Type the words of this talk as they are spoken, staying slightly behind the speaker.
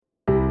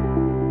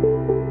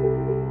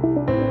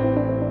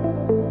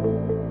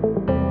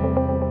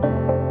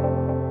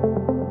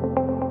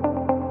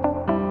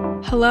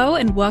Hello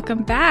and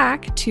welcome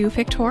back to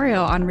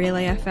Pictorial on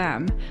Relay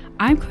FM.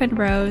 I'm Quinn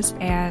Rose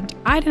and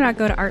I did not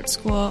go to art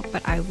school,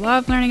 but I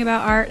love learning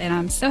about art and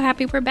I'm so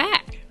happy we're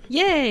back.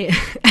 Yay!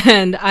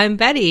 And I'm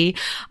Betty.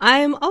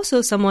 I'm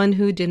also someone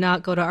who did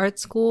not go to art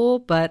school,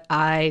 but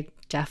I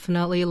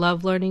definitely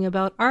love learning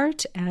about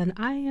art, and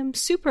I am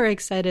super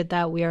excited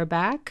that we are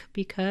back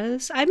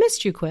because I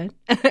missed you, Quinn,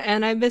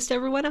 and I missed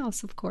everyone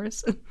else, of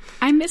course.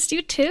 I missed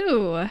you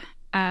too.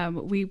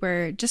 We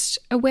were just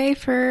away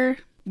for,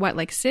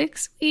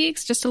 6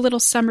 weeks? Just a little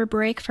summer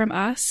break from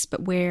us,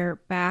 but we're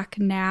back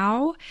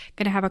now.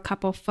 Going to have a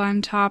couple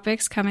fun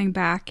topics coming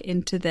back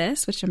into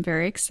this, which I'm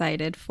very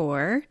excited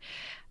for.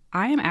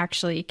 I am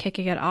actually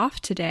kicking it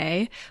off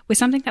today with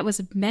something that was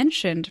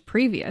mentioned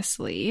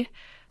previously.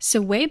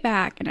 So way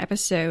back in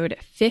episode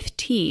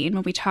 15,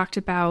 when we talked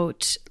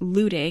about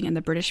looting in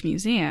the British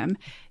Museum,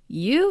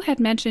 you had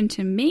mentioned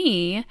to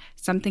me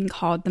something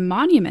called the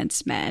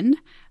Monuments Men,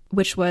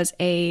 which was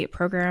a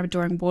program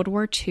during World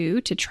War II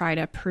to try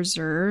to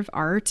preserve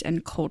art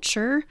and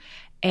culture.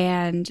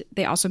 And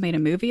they also made a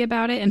movie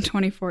about it in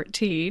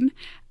 2014.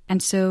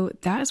 And so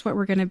that is what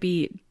we're going to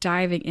be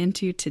diving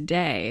into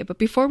today. But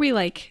before we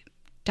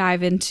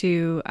dive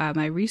into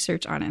my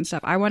research on it and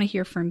stuff, I want to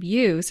hear from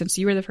you, since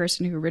you were the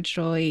person who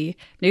originally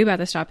knew about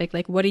this topic.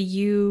 What do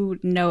you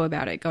know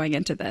about it going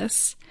into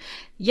this?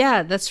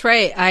 Yeah, that's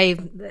right. I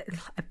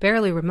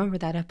barely remember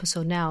that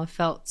episode now. It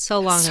felt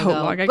so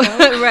long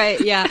ago. Right,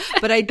 yeah.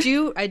 But I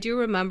do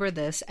remember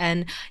this.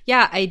 And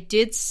yeah, I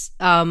did.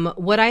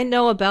 What I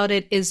know about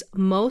it is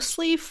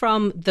mostly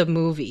from the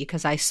movie,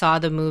 because I saw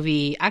the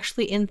movie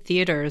actually in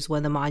theaters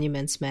when the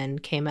Monuments Men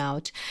came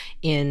out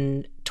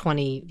in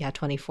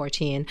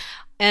 2014.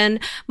 And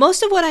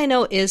most of what I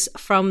know is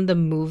from the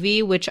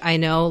movie, which I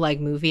know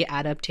movie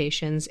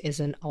adaptations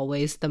isn't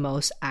always the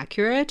most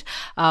accurate.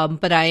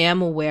 But I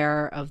am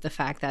aware of the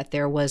fact that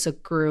there was a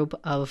group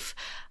of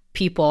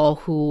people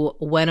who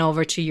went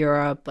over to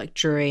Europe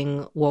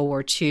during World War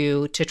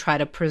II to try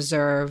to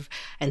preserve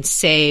and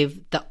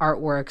save the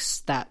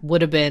artworks that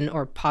would have been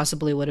or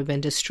possibly would have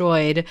been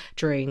destroyed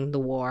during the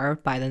war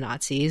by the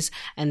Nazis.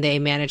 And they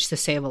managed to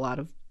save a lot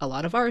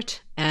of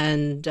art.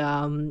 And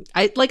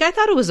I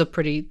thought it was a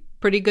pretty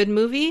good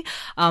movie.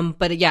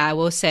 But yeah, I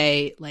will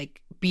say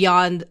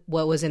beyond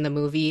what was in the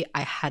movie,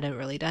 I hadn't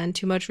really done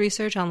too much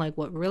research on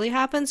what really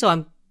happened. So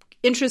I'm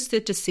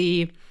interested to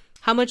see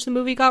how much the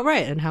movie got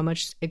right and how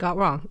much it got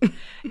wrong.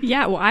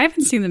 Yeah, well, I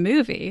haven't seen the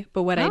movie,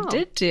 but what I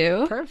did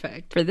do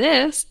for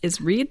this is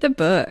read the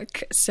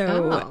book.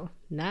 So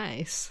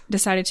nice.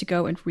 Decided to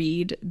go and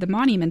read The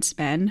Monuments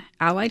Men,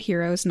 Allied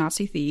Heroes,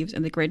 Nazi Thieves,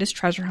 and the Greatest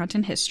Treasure Hunt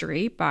in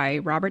History by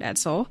Robert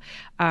Edsel,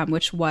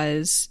 which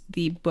was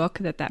the book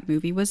that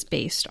movie was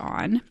based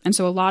on. And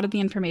so a lot of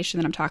the information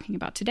that I'm talking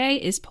about today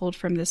is pulled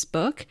from this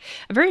book.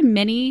 A very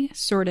mini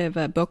sort of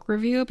a book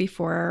review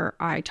before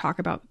I talk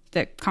about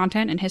the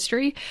content and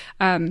history.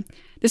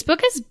 This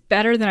book is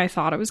better than I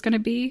thought it was going to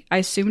be. I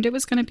assumed it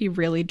was going to be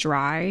really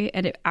dry,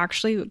 and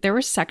there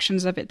were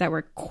sections of it that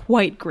were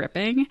quite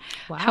gripping.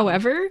 Wow.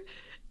 However,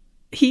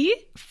 he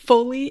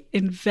fully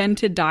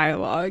invented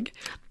dialogue.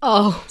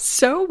 Oh,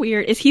 so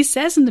weird. He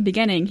says in the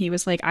beginning, he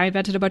was like, I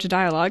invented a bunch of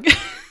dialogue.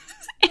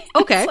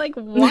 Okay. It's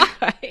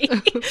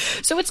why?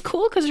 So it's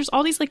cool because there's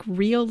all these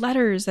real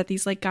letters that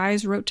these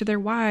guys wrote to their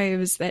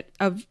wives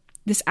of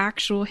this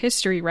actual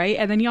history, right?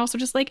 And then he also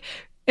just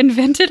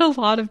invented a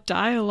lot of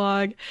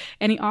dialogue.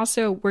 And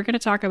we're going to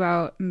talk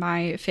about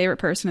my favorite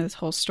person of this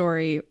whole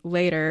story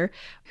later,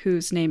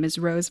 whose name is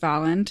Rose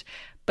Valland.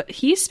 But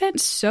he spent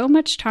so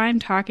much time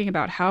talking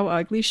about how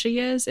ugly she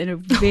is in a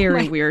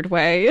very weird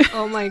way.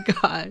 Oh my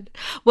God.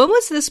 When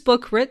was this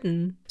book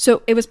written?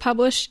 So it was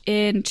published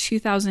in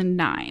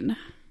 2009.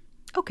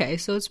 Okay,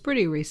 so it's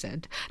pretty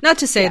recent. Not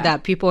to say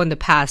that people in the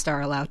past are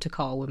allowed to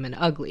call women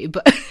ugly,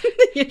 but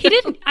he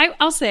didn't.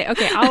 I'll say,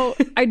 okay,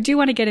 I do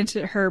want to get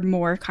into her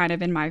more kind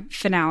of in my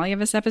finale of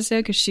this episode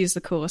because she's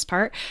the coolest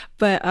part.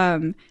 But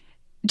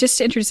just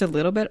to introduce a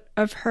little bit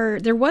of her,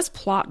 there was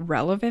plot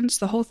relevance.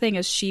 The whole thing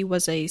is she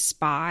was a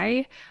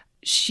spy.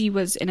 She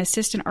was an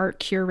assistant art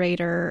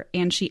curator,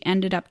 and she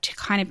ended up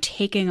kind of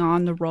taking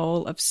on the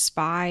role of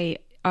spy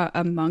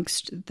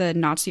amongst the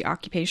Nazi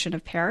occupation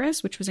of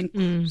Paris, which was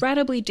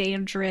incredibly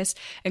dangerous,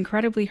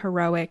 incredibly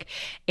heroic.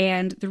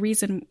 And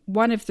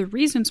one of the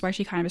reasons why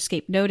she kind of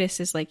escaped notice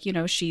is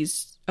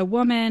she's a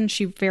woman.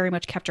 She very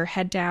much kept her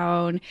head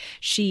down.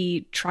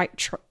 She tried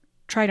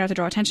not to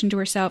draw attention to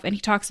herself. And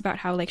he talks about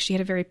how she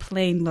had a very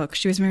plain look.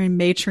 She was very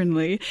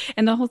matronly.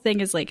 And the whole thing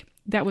is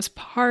that was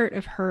part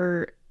of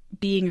her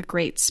being a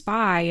great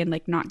spy and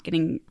not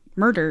getting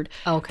murdered.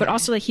 Okay. But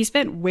also he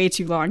spent way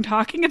too long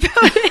talking about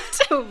it.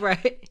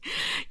 Right.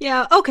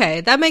 Yeah.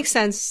 Okay. That makes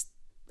sense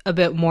a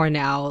bit more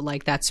now.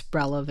 That's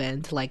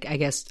relevant. I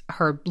guess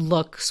her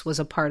looks was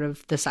a part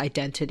of this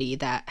identity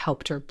that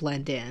helped her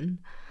blend in.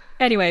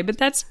 Anyway, but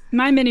that's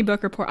my mini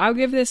book report. I'll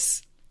give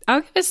this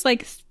I'll give this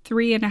like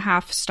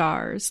 3.5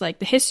 stars. Like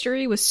the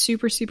history was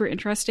super, super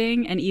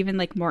interesting and even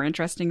like more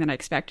interesting than I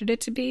expected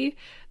it to be.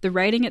 The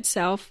writing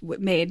itself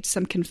made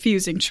some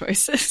confusing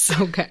choices.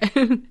 Okay.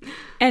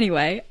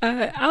 Anyway,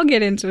 I'll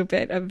get into a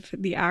bit of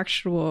the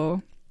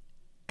actual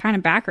kind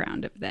of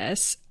background of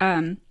this.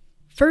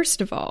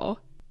 First of all,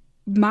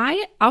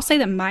 I'll say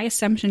that my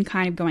assumption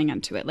kind of going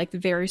into it, like the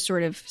very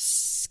sort of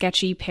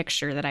sketchy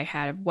picture that I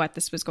had of what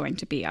this was going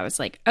to be, I was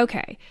like,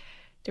 okay,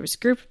 there was a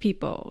group of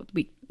people.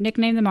 We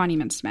nicknamed the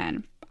Monuments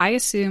Men. I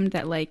assumed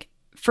that, like,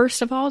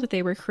 first of all, that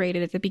they were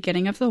created at the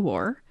beginning of the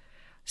war.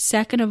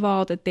 Second of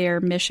all, that their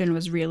mission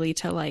was really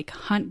to, like,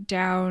 hunt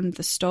down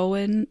the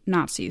stolen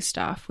Nazi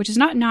stuff, which is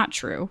not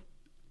true,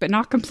 but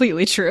not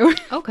completely true.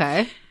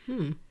 Okay.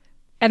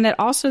 And that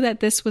also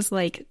that this was,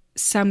 like,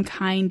 some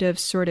kind of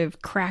sort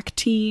of crack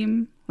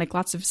team, like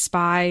lots of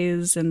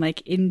spies and,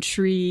 like,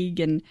 intrigue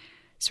and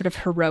sort of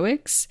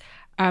heroics.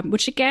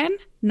 Which again,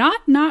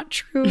 not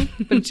true,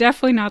 but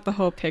definitely not the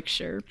whole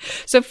picture.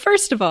 So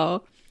first of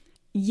all,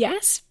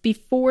 yes,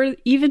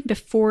 even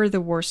before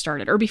the war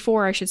started, or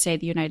before I should say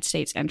the United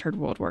States entered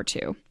World War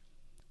II,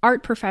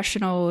 art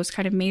professionals,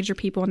 kind of major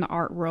people in the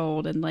art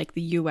world and like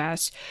the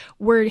US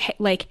were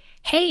like,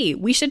 hey,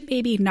 we should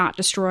maybe not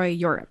destroy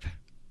Europe.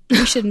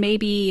 We should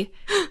maybe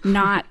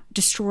not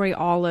destroy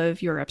all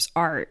of Europe's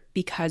art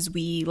because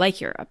we like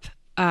Europe.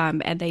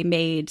 And they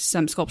made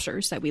some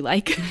sculptures that we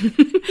like.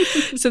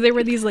 So there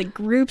were these like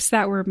groups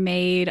that were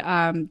made.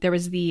 There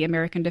was the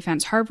American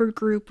Defense Harvard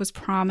group was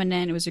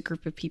prominent. It was a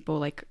group of people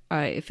like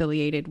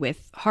affiliated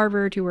with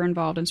Harvard who were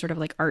involved in sort of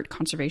like art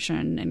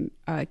conservation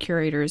and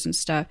curators and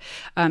stuff.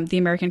 The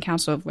American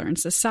Council of Learned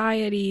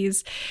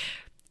Societies.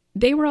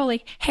 They were all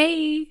like,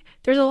 hey,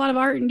 there's a lot of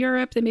art in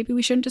Europe that maybe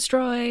we shouldn't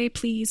destroy.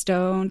 Please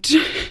don't.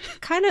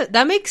 Kind of,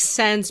 that makes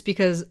sense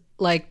because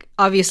like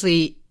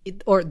obviously,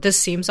 or this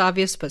seems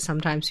obvious, but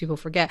sometimes people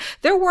forget.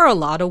 There were a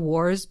lot of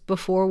wars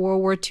before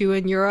World War II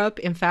in Europe.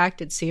 In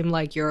fact, it seemed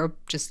like Europe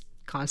just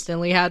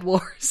constantly had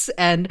wars.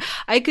 And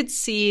I could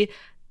see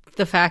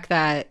the fact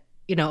that,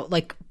 you know,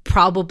 like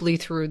probably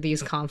through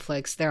these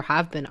conflicts, there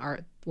have been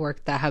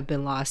artwork that have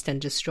been lost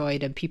and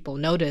destroyed and people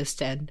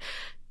noticed. And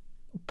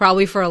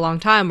probably for a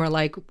long time we're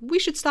like, we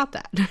should stop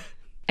that.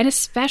 And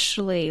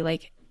especially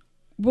like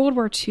World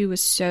War II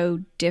was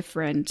so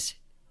different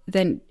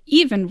than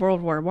even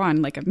World War I,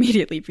 like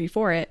immediately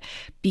before it,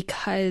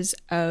 because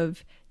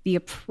of the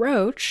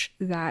approach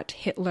that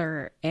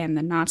Hitler and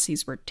the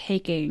Nazis were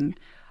taking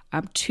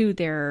to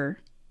their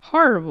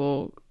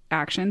horrible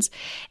actions.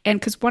 And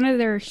because one of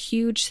their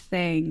huge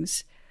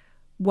things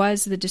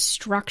was the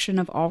destruction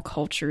of all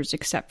cultures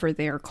except for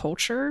their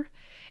culture.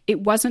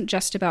 It wasn't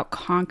just about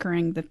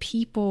conquering the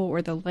people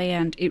or the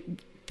land.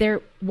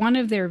 One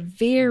of their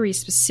very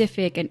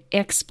specific and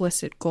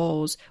explicit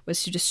goals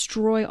was to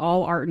destroy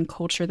all art and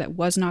culture that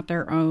was not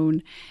their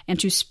own and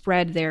to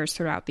spread theirs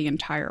throughout the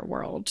entire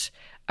world.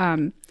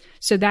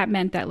 So that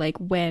meant that like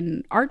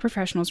when art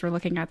professionals were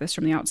looking at this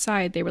from the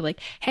outside, they were like,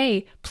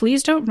 hey,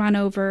 please don't run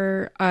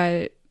over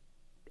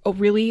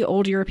really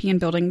old European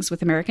buildings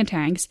with American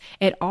tanks.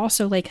 It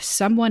also like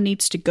someone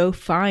needs to go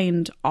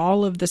find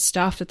all of the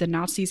stuff that the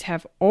Nazis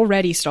have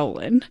already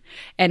stolen.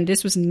 And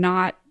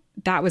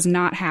that was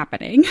not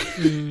happening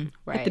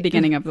right. at the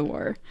beginning of the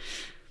war.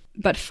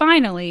 But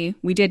finally,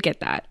 we did get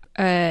that.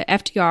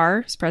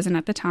 FDR, was president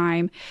at the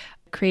time,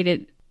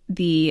 created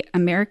the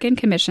American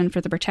Commission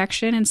for the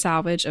Protection and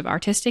Salvage of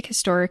Artistic,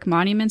 Historic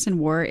Monuments in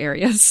War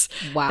Areas.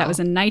 Wow. That was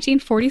in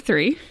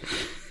 1943.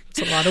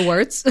 It's a lot of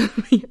words.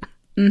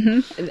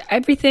 Mm-hmm.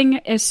 Everything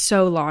is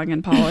so long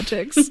in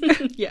politics.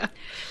 Yeah.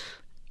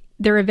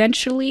 There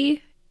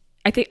eventually...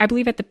 I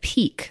believe at the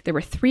peak, there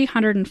were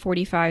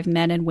 345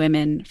 men and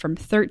women from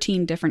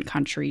 13 different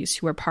countries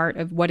who were part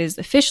of what is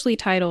officially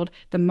titled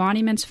the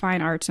Monuments,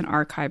 Fine Arts, and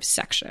Archives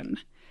section,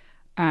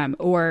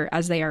 or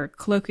as they are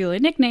colloquially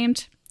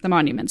nicknamed, the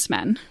Monuments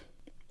Men.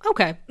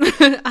 Okay.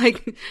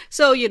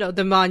 So, you know,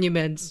 the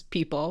monuments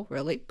people,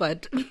 really,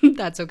 but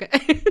that's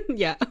okay.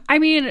 Yeah. I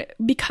mean,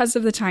 because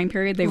of the time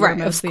period, they were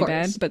mostly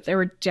men, but there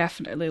were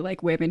definitely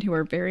like women who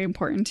were very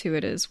important to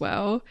it as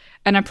well.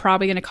 And I'm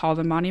probably going to call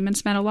them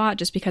Monuments Men a lot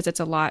just because it's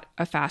a lot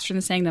faster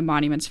than saying the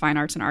Monuments, Fine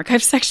Arts, and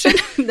Archives section.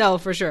 No,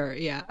 for sure.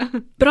 Yeah.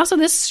 But also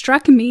this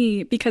struck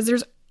me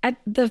because at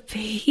the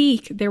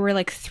peak, there were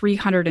like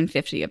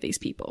 350 of these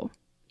people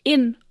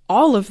in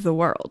all of the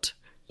world.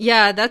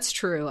 Yeah, that's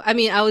true. I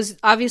mean, I was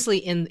obviously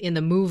in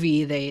the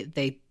movie,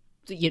 they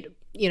you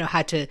know,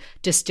 had to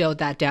distill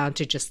that down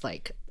to just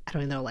like, I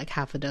don't know, like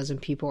half a dozen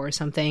people or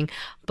something.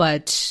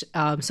 But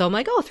so I'm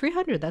like, oh,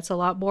 300, that's a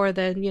lot more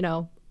than, you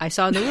know, I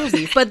saw in the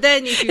movie. But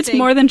then if you it's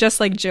more than just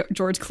like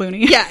George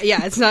Clooney.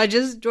 Yeah, it's not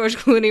just George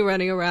Clooney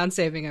running around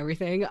saving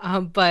everything.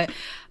 But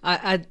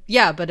at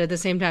the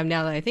same time,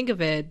 now that I think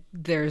of it,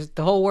 the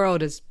whole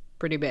world is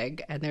pretty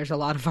big and there's a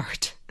lot of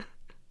art.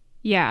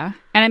 Yeah.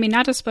 And I mean,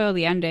 not to spoil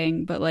the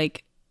ending, but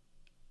like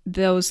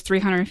those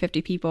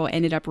 350 people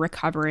ended up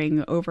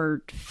recovering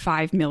over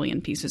 5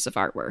 million pieces of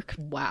artwork.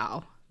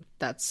 Wow.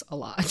 That's a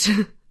lot.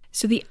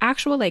 So the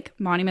actual like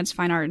Monuments,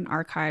 Fine Art, and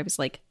Archives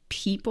like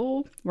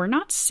people were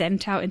not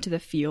sent out into the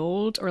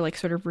field or like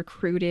sort of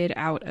recruited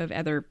out of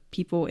other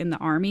people in the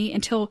army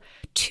until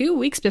 2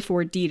 weeks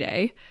before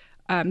D-Day.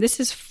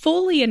 This is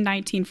fully in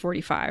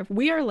 1945.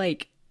 We are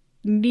like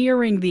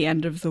nearing the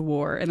end of the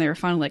war, and they were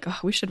finally like, oh,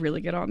 we should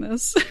really get on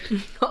this.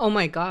 Oh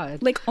my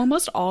God. Like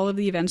almost all of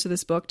the events of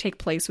this book take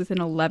place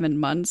within 11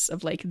 months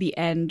of like the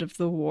end of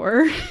the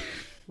war.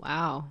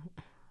 Wow.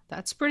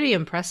 That's pretty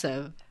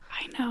impressive.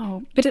 I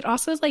know. But it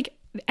also is like,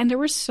 and there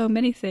were so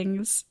many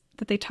things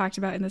that they talked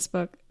about in this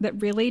book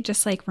that really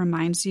just like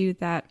reminds you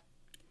that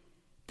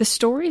the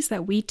stories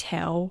that we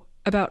tell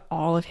about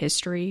all of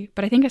history,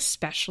 but I think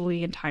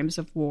especially in times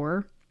of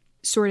war,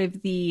 sort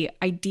of the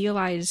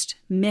idealized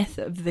myth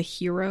of the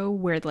hero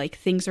where like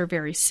things are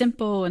very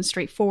simple and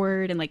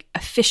straightforward and like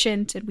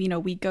efficient, and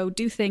we go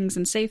do things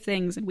and save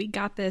things and we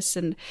got this,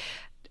 and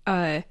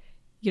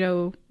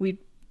we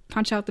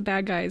punch out the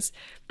bad guys.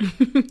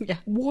 Yeah.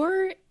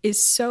 War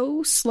is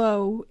so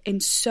slow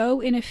and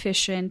so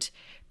inefficient.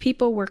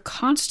 People were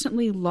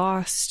constantly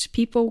lost.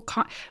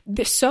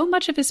 So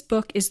much of this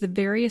book is the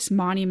various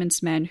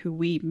monuments men who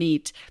we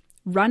meet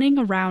running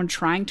around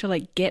trying to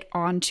like get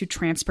onto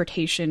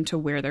transportation to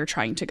where they're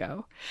trying to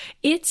go.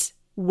 It's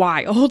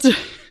wild.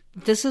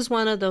 This is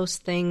one of those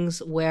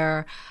things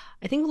where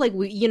I think like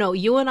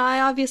you and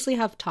I obviously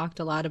have talked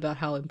a lot about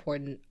how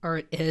important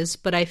art is,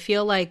 but I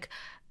feel like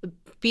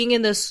being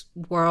in this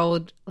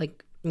world,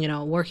 like,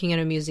 working in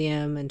a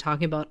museum and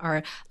talking about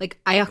art, like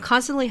I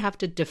constantly have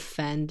to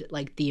defend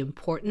like the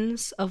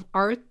importance of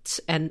art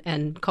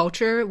and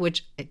culture,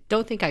 which I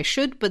don't think I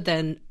should, but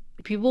then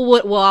people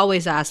will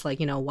always ask like,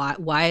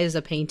 why is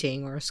a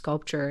painting or a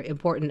sculpture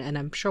important? And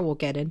I'm sure we'll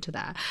get into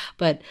that.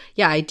 But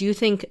yeah, I do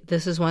think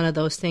this is one of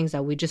those things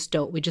that we just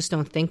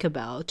don't think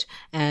about.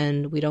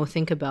 And we don't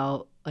think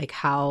about like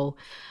how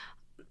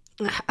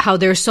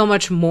there's so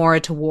much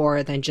more to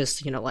war than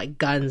just, like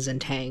guns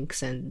and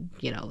tanks and,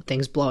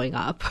 things blowing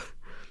up.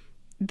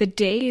 The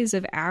days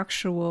of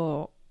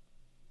actual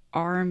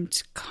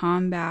armed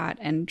combat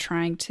and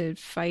trying to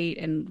fight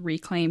and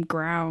reclaim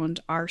ground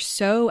are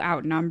so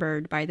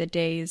outnumbered by the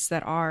days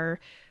that are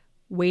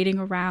waiting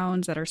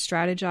around, that are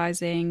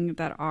strategizing,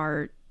 that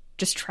are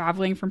just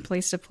traveling from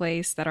place to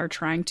place, that are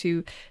trying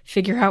to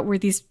figure out where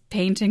these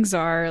paintings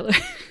are.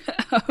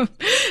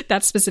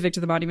 That's specific to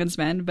the Monuments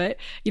Men, but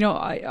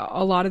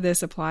a lot of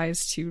this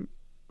applies to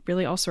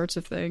really all sorts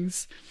of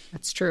things.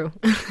 That's true.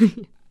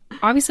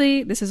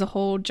 Obviously, this is a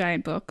whole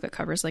giant book that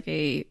covers like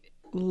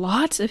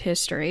lots of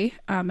history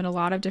and a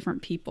lot of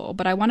different people,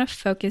 but I want to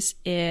focus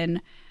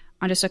in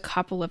on just a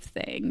couple of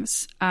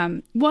things.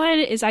 One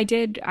is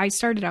I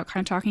started out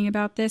kind of talking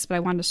about this, but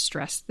I wanted to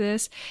stress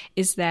this,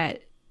 is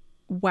that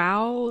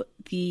while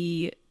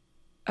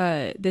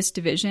this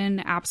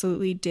division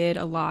absolutely did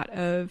a lot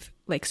of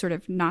like sort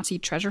of Nazi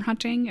treasure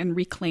hunting and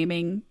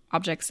reclaiming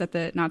objects that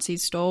the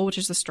Nazis stole, which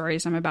is the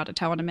stories I'm about to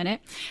tell in a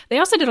minute, they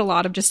also did a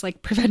lot of just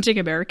like preventing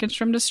Americans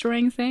from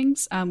destroying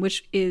things,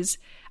 which is,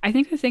 I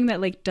think, the thing that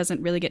like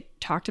doesn't really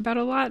get talked about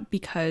a lot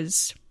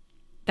because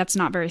that's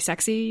not very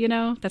sexy,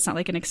 that's not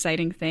like an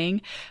exciting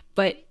thing,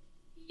 but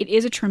it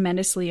is a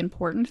tremendously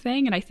important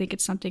thing. And I think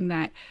it's something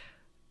that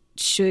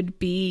should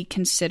be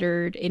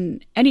considered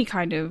in any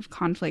kind of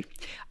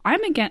conflict.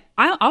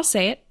 I'll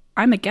say it,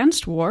 I'm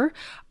against war.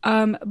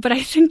 But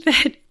I think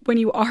that when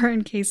you are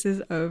in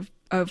cases of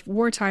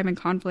wartime and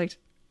conflict,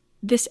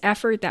 this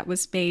effort that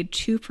was made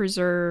to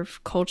preserve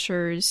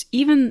cultures,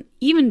 even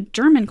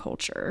German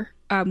culture,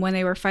 when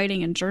they were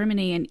fighting in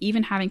Germany, and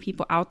even having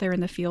people out there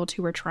in the field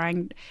who were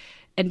trying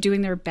and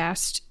doing their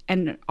best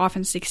and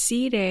often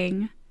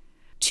succeeding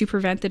to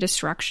prevent the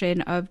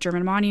destruction of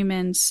German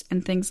monuments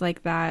and things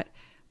like that,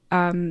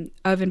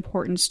 of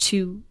importance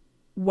to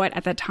what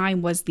at that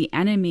time was the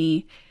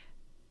enemy.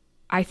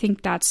 I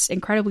think that's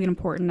incredibly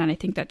important, and I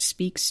think that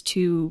speaks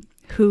to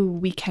who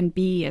we can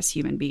be as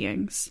human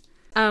beings.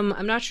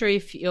 I'm not sure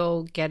if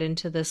you'll get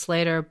into this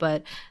later,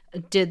 but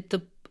did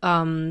the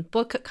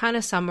book kind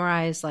of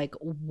summarize like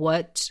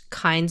what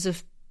kinds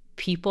of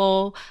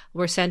people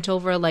were sent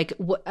over? Like,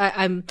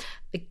 I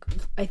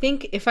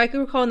think if I could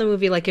recall in the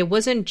movie, like it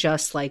wasn't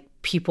just like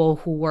people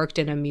who worked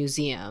in a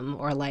museum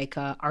or like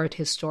a art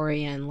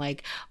historian.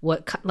 Like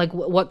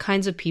what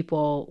kinds of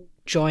people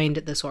joined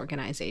this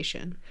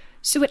organization?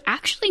 So it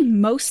actually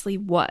mostly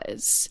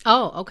was.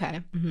 Oh,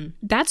 okay. Mm-hmm.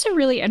 That's a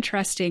really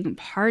interesting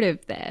part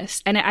of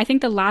this. And I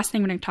think the last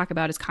thing we're going to talk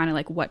about is kind of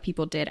like what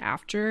people did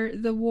after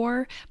the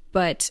war,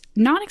 but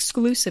not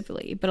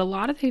exclusively. But a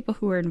lot of people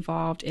who were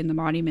involved in the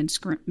Monuments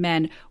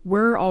Men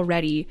were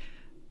already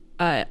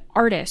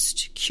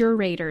artists,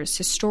 curators,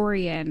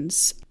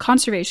 historians,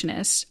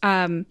 conservationists.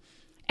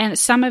 And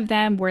some of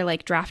them were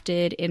like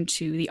drafted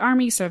into the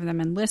army, some of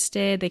them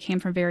enlisted. They came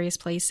from various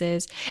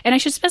places. And I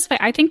should specify,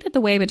 I think that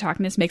the way I've been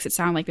talking this makes it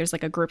sound like there's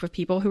like a group of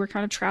people who were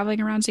kind of traveling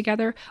around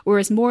together,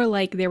 whereas more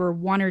like there were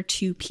one or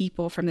two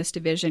people from this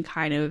division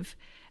kind of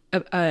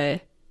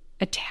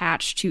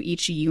attached to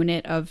each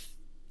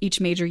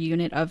major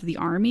unit of the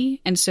army.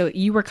 And so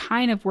you were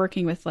kind of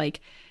working with like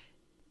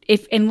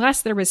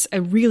unless there was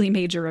a really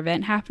major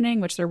event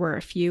happening, which there were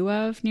a few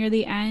of near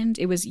the end,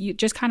 it was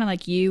just kind of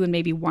like you and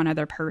maybe one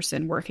other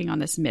person working on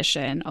this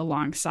mission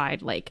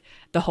alongside like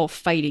the whole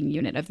fighting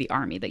unit of the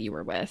army that you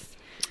were with.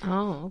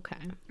 Oh, okay.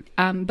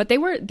 But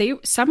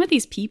some of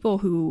these people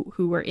who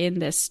were in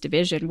this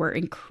division were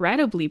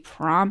incredibly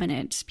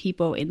prominent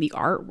people in the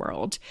art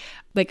world.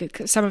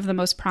 Like some of the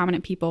most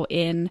prominent people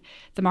in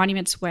the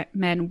Monuments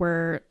Men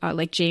were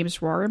like James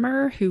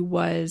Rorimer, who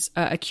was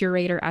a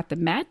curator at the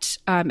Met,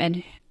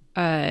 and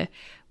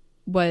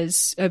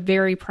was a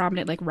very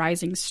prominent like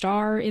rising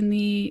star in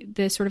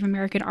the sort of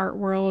American art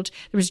world.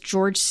 There was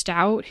George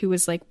Stout, who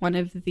was like one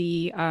of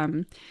the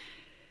who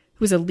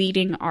was a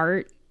leading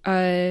art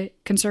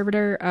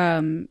conservator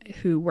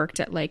who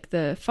worked at like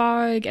the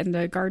Fogg and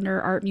the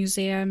Gardner Art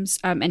Museums,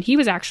 and he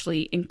was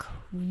actually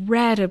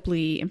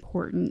incredibly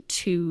important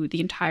to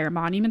the entire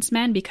Monuments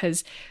Men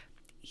because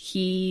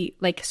he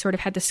like sort of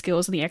had the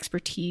skills and the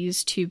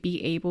expertise to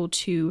be able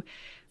to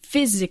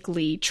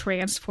physically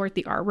transport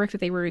the artwork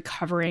that they were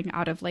recovering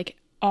out of like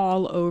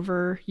all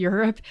over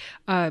Europe,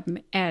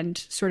 and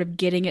sort of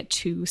getting it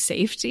to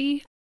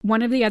safety.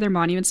 One of the other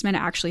Monuments Men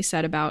actually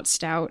said about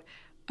Stout,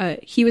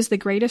 he was the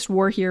greatest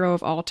war hero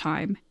of all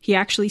time. He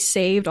actually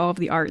saved all of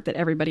the art that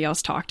everybody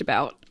else talked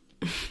about.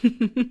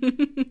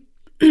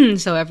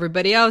 So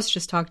everybody else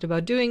just talked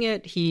about doing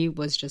it. He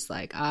was just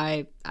like,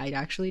 I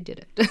actually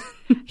did it.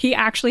 He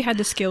actually had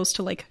the skills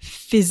to like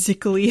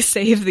physically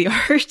save the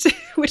art,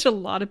 which a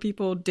lot of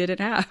people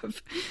didn't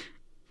have.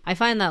 I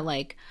find that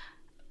like,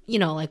 you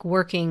know, like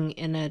working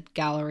in a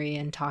gallery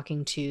and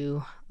talking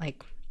to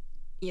like,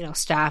 you know,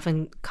 staff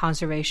and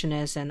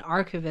conservationists and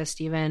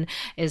archivists even,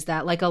 is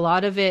that like a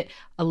lot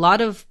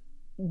of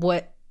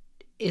what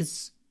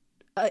is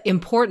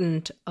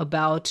important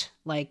about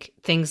like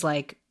things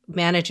like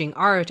managing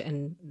art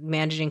and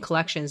managing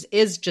collections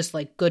is just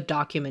like good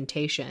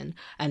documentation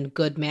and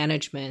good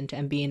management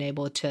and being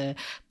able to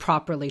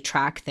properly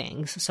track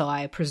things. So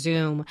I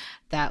presume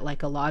that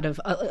like a lot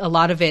of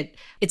it,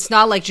 it's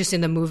not like just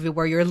in the movie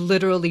where you're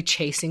literally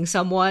chasing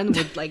someone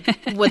with like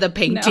with a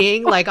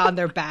painting like on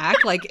their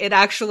back. Like it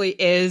actually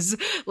is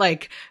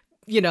like,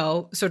 you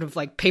know, sort of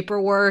like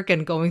paperwork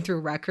and going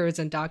through records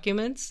and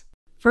documents.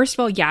 First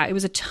of all, yeah, it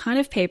was a ton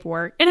of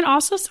paperwork, and then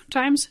also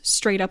sometimes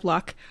straight up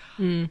luck.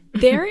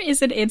 There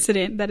is an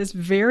incident that is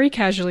very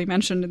casually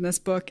mentioned in this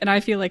book, and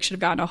I feel like should have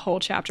gotten a whole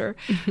chapter,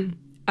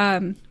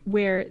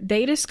 where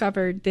they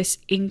discovered this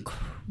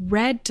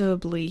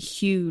incredibly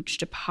huge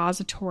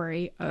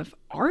depository of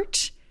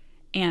art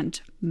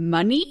and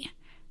money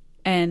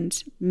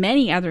and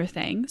many other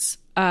things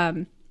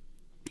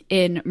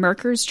in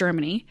Merkers,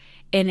 Germany,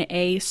 in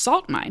a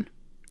salt mine.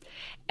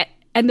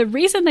 And the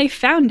reason they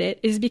found it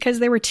is because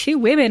there were two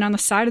women on the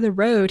side of the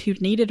road who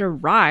needed a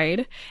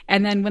ride.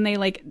 And then when they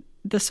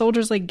the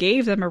soldiers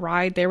gave them a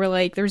ride, they were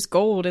like, there's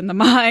gold in the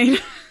mine.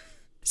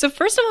 So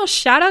first of all,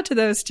 shout out to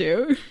those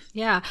two.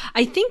 Yeah,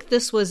 I think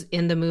this was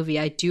in the movie.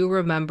 I do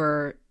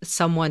remember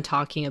someone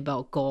talking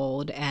about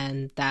gold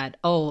and that,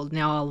 oh,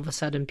 now all of a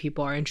sudden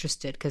people are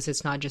interested because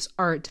it's not just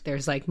art.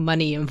 There's like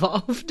money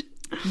involved.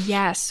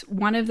 Yes.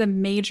 One of the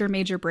major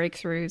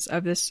breakthroughs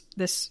of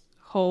this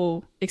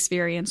whole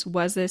experience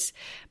was this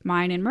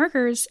mine in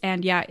Merkers,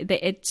 and yeah,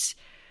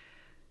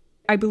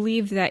 I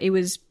believe that it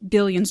was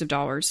billions of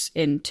dollars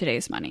in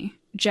today's money.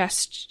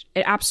 Just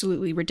an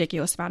absolutely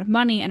ridiculous amount of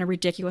money and a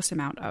ridiculous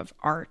amount of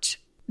art.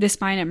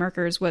 This mine at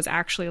Merkers was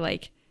actually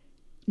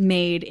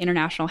made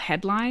international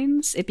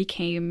headlines. It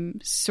became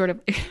sort of,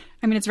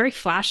 I mean, it's very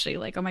flashy,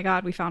 like, oh my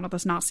God, we found all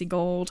this Nazi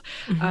gold.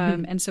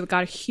 And so it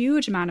got a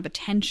huge amount of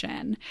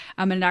attention.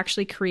 And it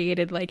actually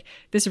created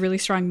this really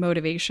strong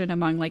motivation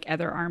among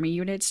other army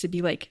units to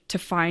be to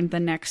find the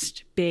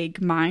next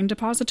big mine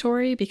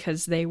depository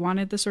because they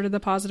wanted the sort of the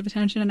positive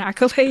attention and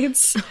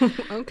accolades.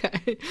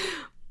 Okay.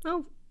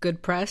 Well,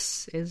 good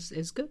press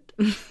is good.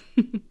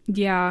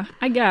 Yeah,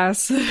 I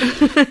guess.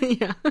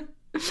 Yeah.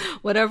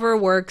 Whatever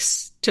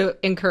works to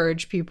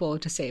encourage people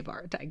to save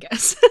art, I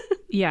guess.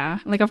 Yeah.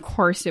 Of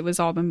course it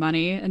was all the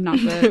money and not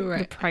the,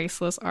 right. The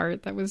priceless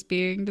art that was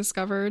being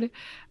discovered.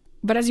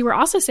 But as you were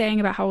also saying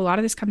about how a lot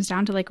of this comes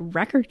down to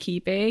record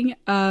keeping,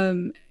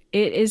 it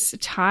is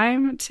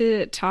time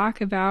to talk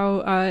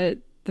about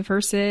the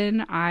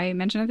person I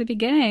mentioned at the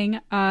beginning,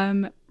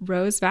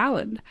 Rose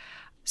Valland.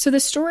 So the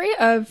story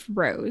of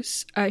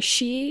Rose,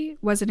 she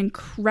was an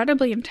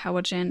incredibly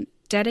intelligent,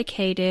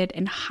 dedicated,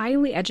 and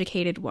highly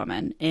educated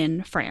woman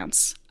in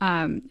France.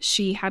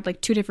 She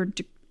had 2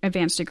 different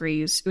advanced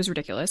degrees. It was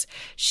ridiculous.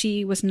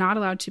 She was not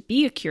allowed to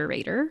be a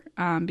curator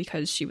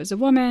because she was a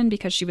woman,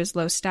 because she was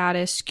low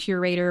status.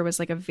 Curator was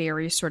a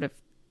very sort of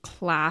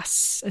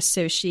class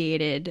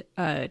associated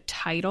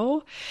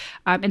title.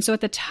 And so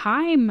at the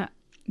time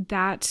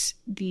that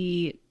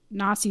the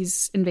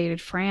Nazis invaded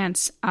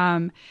France,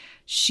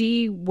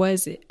 she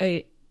was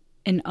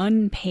an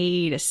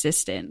unpaid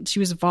assistant. She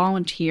was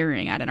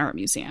volunteering at an art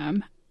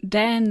museum.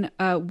 Then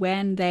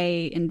when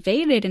they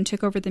invaded and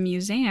took over the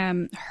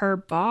museum, her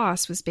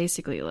boss was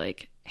basically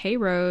like, hey,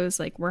 Rose,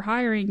 we're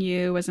hiring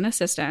you as an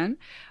assistant.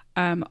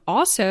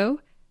 Also,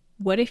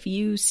 what if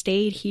you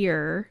stayed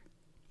here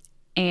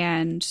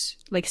and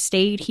like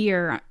stayed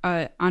here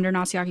under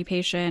Nazi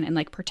occupation and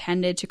like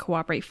pretended to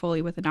cooperate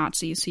fully with the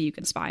Nazis so you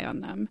can spy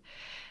on them?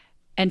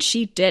 And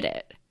she did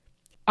it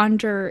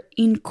under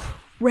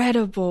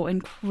incredible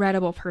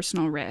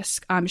personal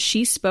risk.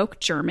 She spoke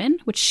German,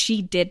 which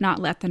she did not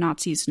let the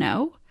Nazis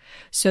know,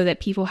 so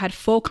that people had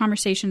full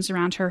conversations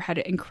around her, had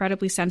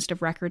incredibly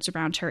sensitive records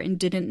around her, and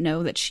didn't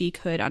know that she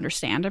could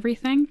understand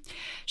everything.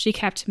 She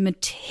kept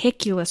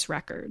meticulous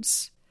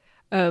records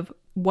of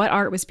what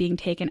art was being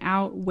taken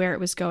out, where it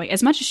was going,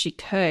 as much as she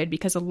could,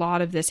 because a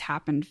lot of this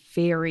happened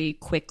very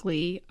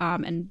quickly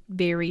and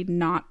very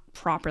not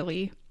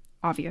properly,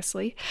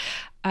 obviously.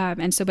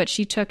 But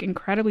she took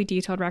incredibly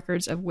detailed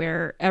records of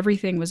where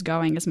everything was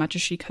going as much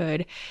as she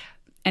could,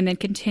 and then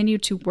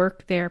continued to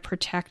work there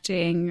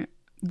protecting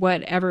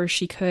whatever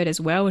she could as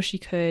well as she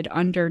could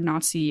under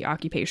Nazi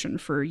occupation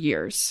for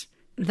years.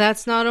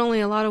 That's not only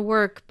a lot of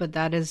work, but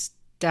that is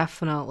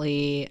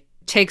definitely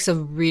takes a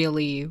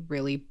really,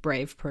 really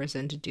brave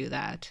person to do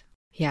that.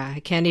 Yeah, I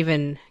can't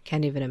even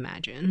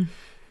imagine.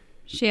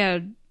 She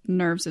had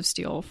nerves of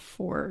steel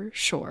for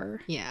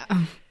sure. Yeah.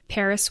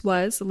 Paris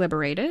was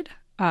liberated,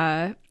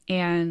 but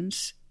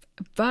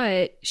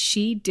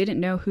she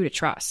didn't know who to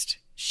trust.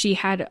 She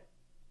had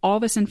all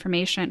this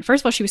information.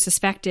 First of all, she was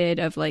suspected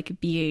of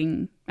like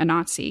being a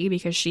Nazi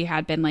because she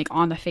had been like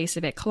on the face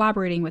of it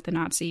collaborating with the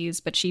Nazis,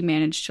 but she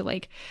managed to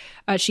like,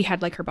 she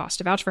had like her boss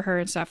to vouch for her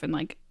and stuff. And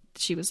like,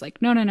 she was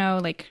like, no,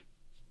 like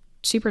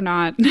super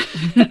not.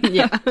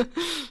 Yeah.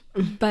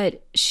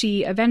 But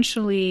she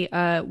eventually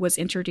was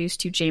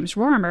introduced to James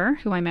Rorimer,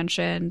 who I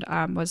mentioned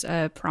was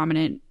a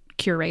prominent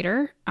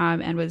curator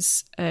and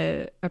was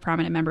a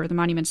prominent member of the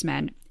Monuments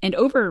Men. And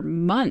over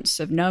months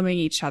of knowing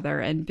each other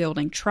and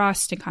building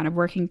trust and kind of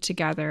working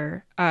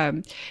together,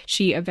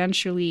 she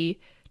eventually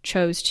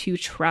chose to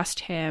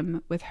trust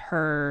him with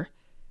her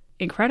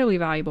incredibly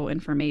valuable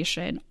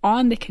information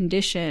on the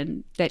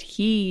condition that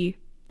he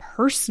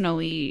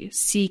personally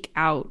seek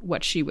out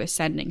what she was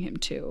sending him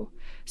to.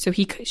 So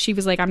she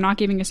was like, I'm not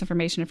giving this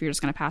information if you're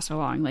just going to pass it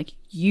along. Like,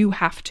 you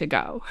have to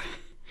go.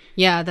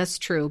 Yeah, that's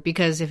true.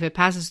 Because if it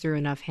passes through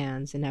enough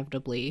hands,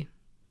 inevitably,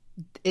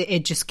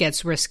 it just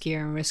gets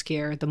riskier and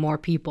riskier the more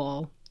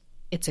people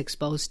it's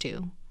exposed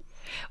to.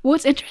 Well,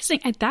 it's interesting.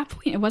 At that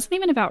point, it wasn't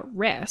even about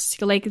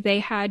risk. Like, they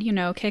had,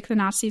 kicked the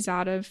Nazis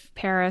out of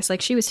Paris.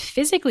 Like, she was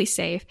physically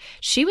safe.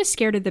 She was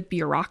scared of the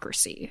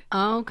bureaucracy.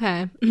 Oh,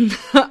 okay.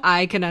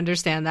 I can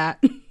understand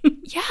that.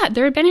 Yeah,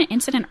 there had been an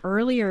incident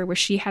earlier where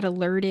she had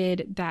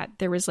alerted that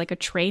there was like a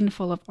train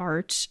full of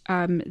art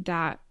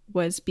that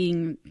was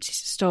being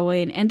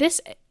stolen. And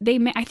sorry,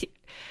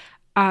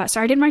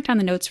 I didn't write down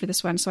the notes for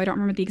this one, so I don't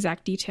remember the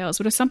exact details.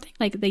 But it was something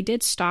like they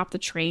did stop the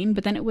train,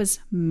 but then it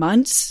was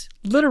months,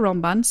 literal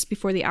months,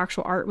 before the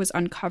actual art was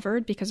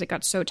uncovered because it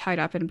got so tied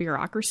up in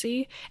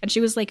bureaucracy. And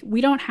she was like,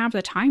 we don't have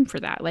the time for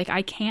that. Like,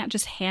 I can't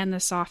just hand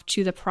this off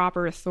to the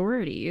proper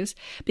authorities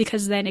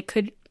because then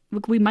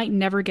we might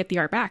never get the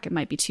art back. It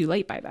might be too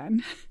late by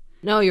then.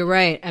 No, you're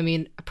right. I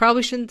mean, I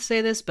probably shouldn't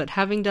say this, but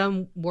having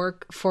done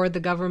work for the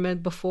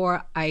government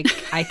before, I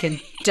can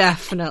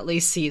definitely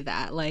see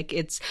that. Like,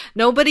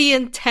 nobody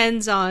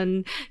intends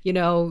on,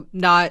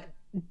 not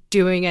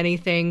doing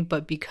anything,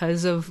 but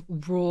because of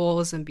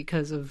rules and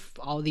because of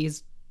all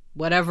these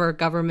whatever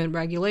government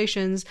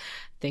regulations,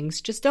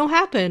 things just don't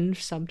happen,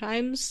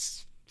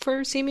 sometimes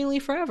for seemingly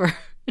forever.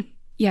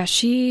 Yeah,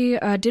 she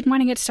didn't want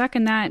to get stuck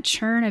in that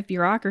churn of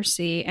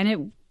bureaucracy,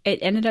 and it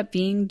ended up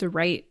being the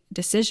right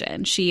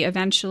decision. She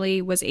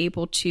eventually was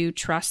able to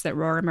trust that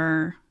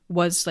Rorimer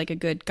was like a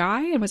good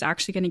guy and was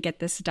actually going to get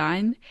this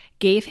done,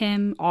 gave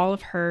him all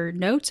of her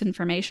notes,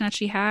 information that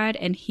she had,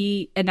 and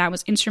that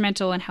was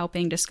instrumental in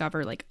helping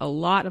discover like a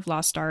lot of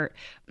lost art,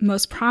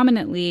 most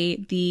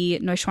prominently the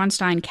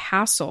Neuschwanstein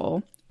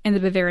Castle in the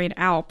Bavarian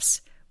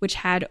Alps, which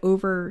had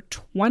over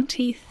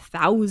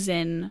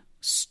 20,000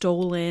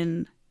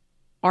 stolen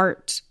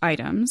art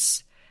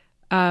items,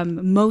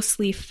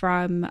 mostly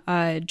from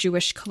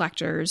Jewish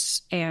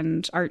collectors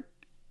and art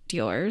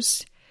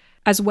dealers,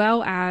 as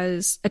well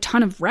as a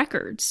ton of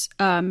records,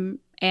 and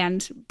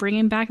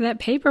bringing back that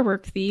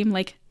paperwork theme,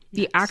 like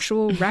the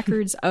actual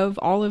records of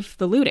all of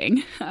the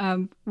looting,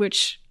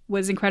 which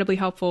was incredibly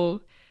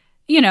helpful,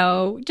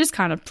 just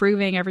kind of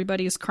proving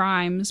everybody's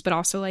crimes, but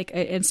also like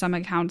in some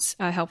accounts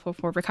helpful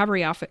for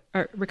recovery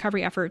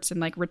efforts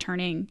and like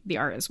returning the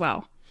art as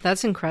well.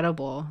 That's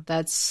incredible.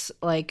 That's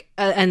like,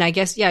 and I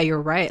guess, yeah,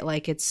 you're right.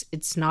 Like,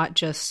 it's not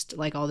just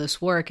like all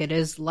this work. It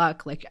is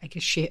luck. Like, I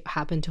guess she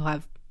happened to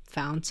have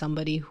found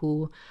somebody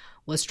who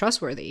was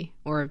trustworthy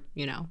or,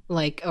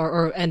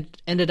 and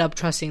ended up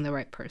trusting the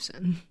right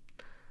person.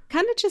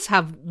 Kind of just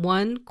have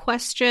one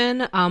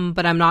question,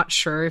 but I'm not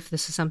sure if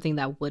this is something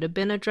that would have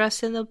been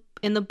addressed in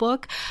the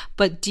book.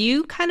 But do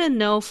you kind of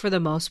know for the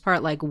most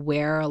part, like,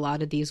 where a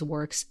lot of these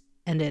works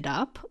ended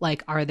up?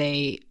 Like, are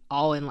they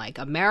all in like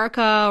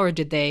America, or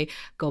did they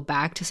go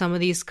back to some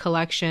of these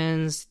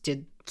collections?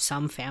 Did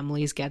some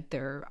families get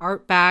their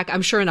art back?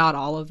 I'm sure not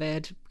all of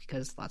it,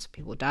 because lots of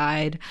people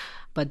died.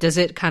 But does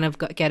it kind of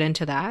get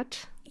into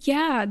that?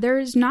 Yeah,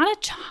 there's not a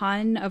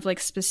ton of like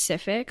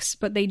specifics,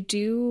 but they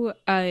do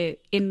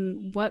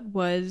in what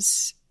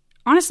was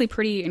honestly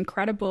pretty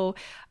incredible.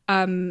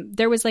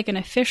 There was like an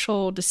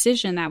official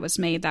decision that was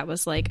made that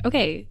was like,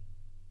 okay,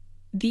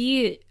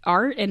 the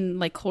art and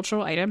like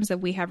cultural items that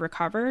we have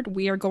recovered,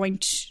 we are going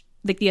to,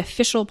 like, the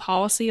official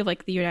policy of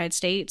like the United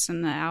States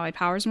and the Allied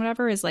powers and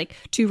whatever is like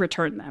to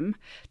return them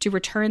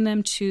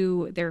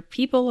to their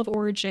people of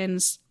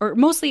origins, or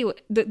mostly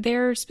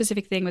their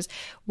specific thing was,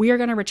 we are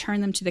going to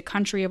return them to the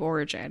country of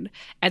origin.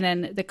 And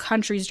then the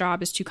country's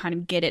job is to kind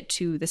of get it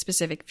to the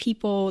specific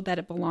people that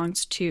it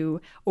belongs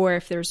to, or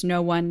if there's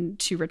no one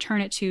to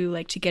return it to,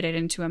 like to get it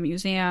into a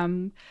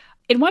museum.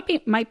 It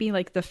might be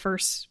like the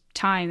first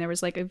time there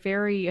was like a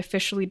very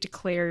officially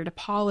declared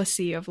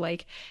policy of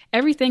like,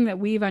 everything that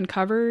we've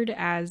uncovered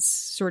as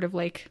sort of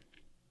like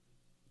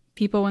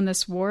people in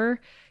this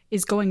war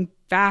is going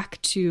back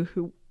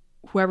to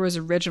whoever was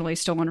originally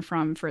stolen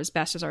from for as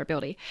best as our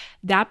ability.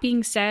 That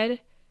being said,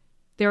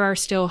 there are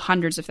still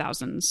hundreds of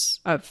thousands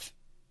of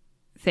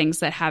things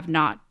that have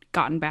not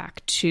gotten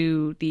back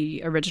to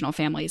the original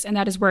families, and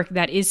that is work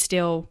that is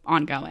still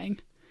ongoing.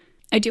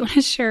 I do want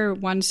to share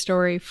one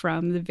story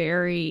from the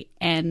very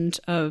end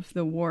of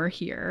the war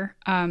here,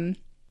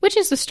 which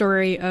is the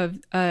story of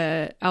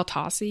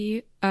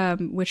Al-Tasi,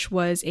 which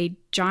was a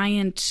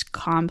giant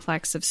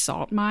complex of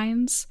salt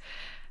mines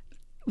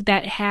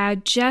that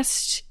had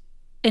just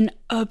an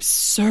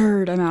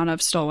absurd amount of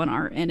stolen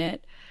art in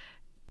it.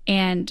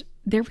 And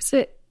there was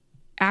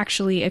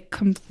actually a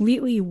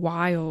completely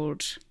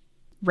wild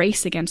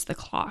race against the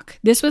clock.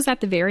 This was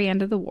at the very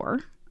end of the war.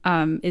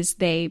 Is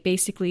they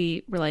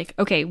basically were like,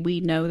 okay,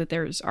 we know that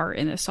there's art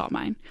in this salt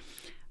mine,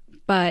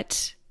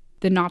 but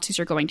the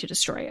Nazis are going to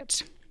destroy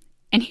it.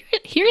 And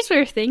here's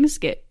where things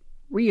get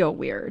real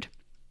weird.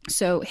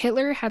 So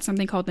Hitler had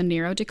something called the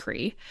Nero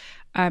Decree,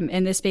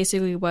 and this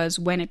basically was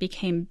when it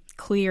became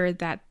clear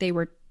that they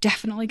were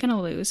definitely going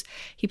to lose.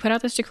 He put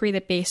out this decree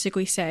that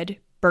basically said,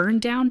 burn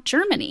down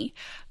Germany,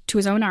 to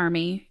his own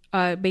army,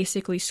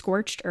 basically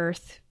scorched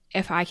earth.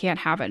 If I can't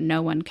have it,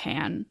 no one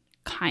can,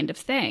 kind of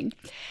thing.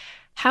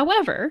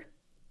 However,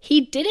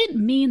 he didn't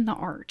mean the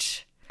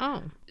art.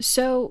 Oh.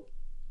 So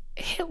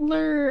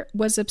Hitler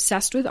was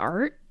obsessed with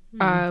art.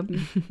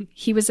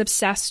 He was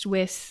obsessed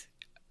with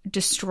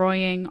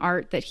destroying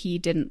art that he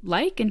didn't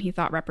like and he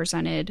thought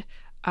represented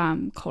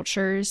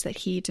cultures that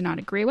he did not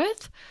agree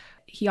with.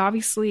 He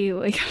obviously,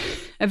 like,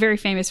 a very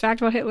famous fact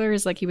about Hitler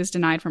is like he was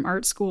denied from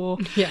art school.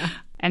 Yeah.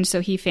 And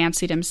so he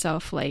fancied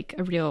himself like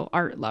a real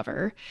art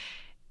lover.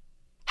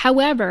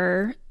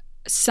 However,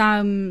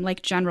 some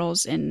like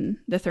generals in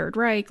the Third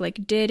Reich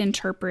like did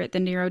interpret the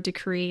Nero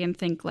Decree and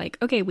think like,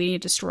 okay, we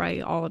need to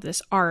destroy all of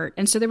this art.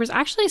 And so there was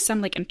actually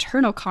some like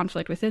internal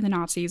conflict within the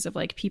Nazis of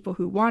like people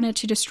who wanted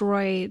to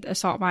destroy the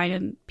salt mine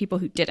and people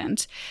who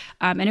didn't.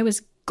 And it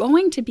was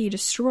going to be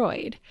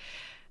destroyed.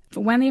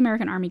 But when the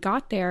American army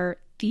got there,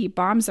 the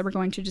bombs that were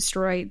going to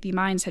destroy the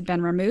mines had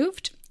been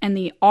removed,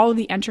 and all of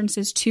the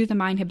entrances to the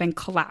mine had been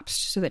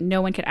collapsed so that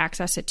no one could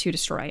access it to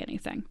destroy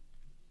anything.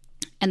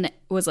 And it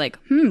was like,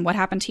 what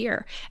happened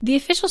here? The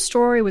official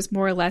story was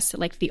more or less that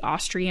like the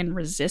Austrian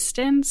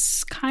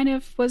resistance kind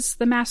of was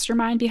the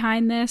mastermind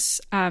behind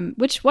this,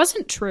 which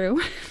wasn't true.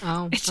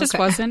 Oh, it just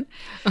wasn't.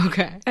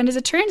 Okay. And as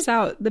it turns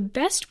out, the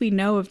best we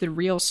know of the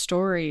real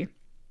story,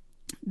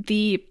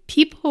 the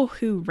people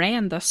who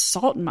ran the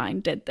salt mine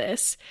did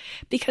this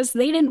because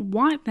they didn't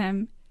want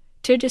them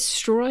to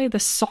destroy the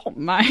salt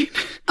mine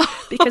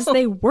because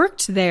they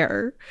worked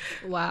there.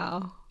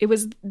 Wow. It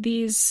was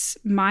these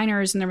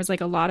miners, and there was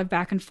like a lot of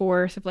back and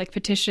forth of like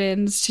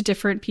petitions to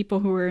different people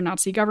who were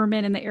Nazi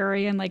government in the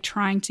area and like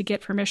trying to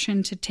get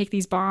permission to take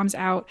these bombs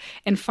out.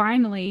 And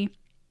finally,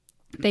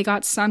 they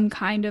got some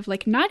kind of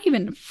like not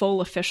even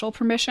full official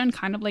permission,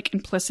 kind of like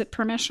implicit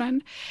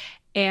permission.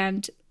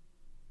 And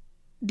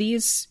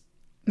these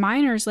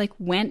miners like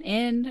went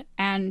in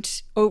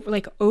and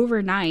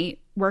overnight,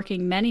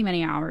 working many,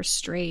 many hours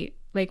straight,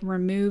 like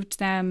removed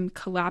them,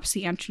 collapsed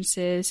the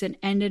entrances, and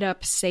ended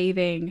up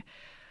saving,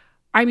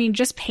 I mean,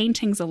 just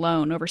paintings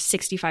alone, over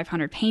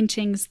 6,500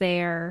 paintings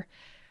there.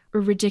 A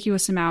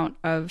ridiculous amount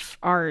of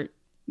art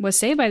was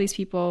saved by these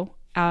people,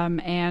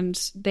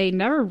 and they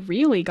never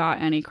really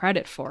got any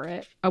credit for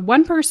it.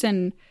 One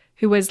person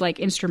who was like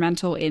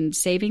instrumental in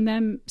saving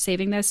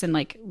this and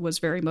like was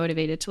very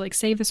motivated to like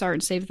save this art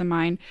and save the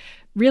mine,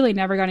 really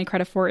never got any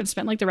credit for it and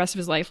spent like the rest of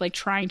his life like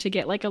trying to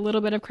get like a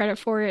little bit of credit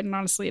for it. And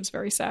honestly, it's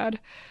very sad.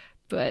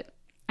 But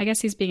I guess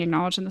he's being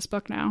acknowledged in this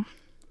book now.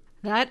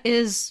 That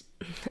is,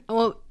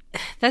 well,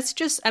 that's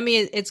just, I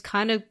mean, it's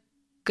kind of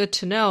good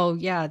to know,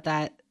 yeah,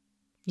 that,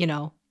 you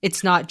know,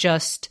 it's not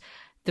just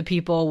the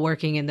people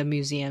working in the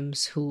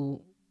museums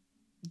who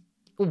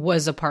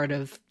was a part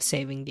of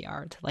saving the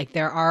art. Like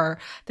there are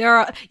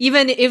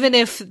even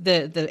if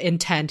the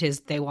intent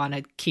is they want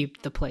to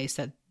keep the place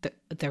at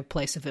their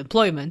place of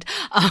employment,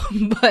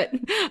 but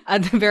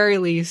at the very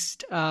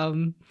least,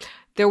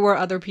 there were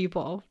other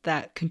people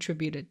that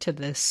contributed to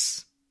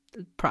this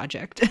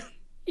project.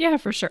 Yeah,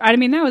 for sure. I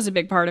mean, that was a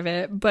big part of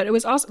it, but it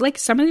was also like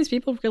some of these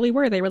people really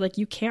were. They were like,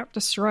 you can't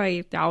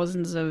destroy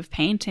thousands of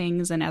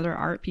paintings and other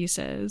art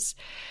pieces.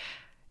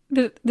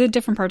 The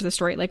different parts of the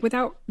story, like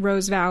without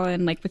Rose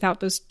Vallon, like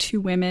without those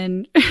two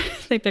women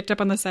they picked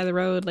up on the side of the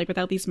road, like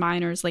without these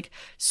miners, like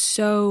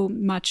so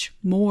much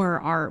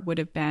more art would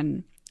have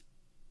been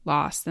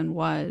lost than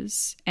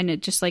was. And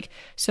it just like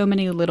so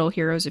many little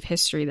heroes of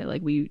history that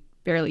like we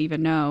barely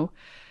even know.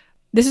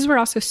 This is where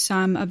also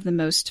some of the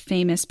most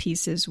famous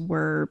pieces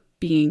were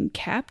being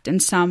kept,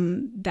 and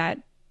some that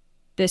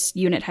this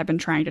unit had been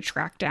trying to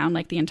track down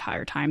like the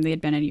entire time they had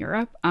been in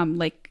Europe.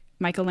 Like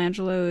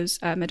Michelangelo's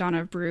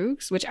Madonna of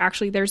Bruges, which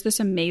actually there's this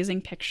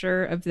amazing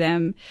picture of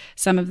them,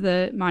 some of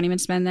the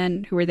monuments men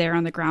then who were there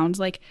on the grounds,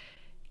 like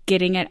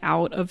getting it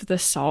out of the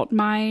salt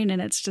mine.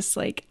 And it's just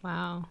like,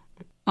 wow,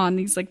 on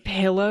these like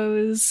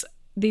pillows,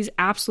 these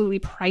absolutely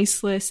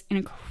priceless and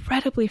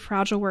incredibly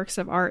fragile works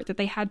of art that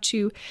they had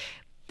to,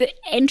 the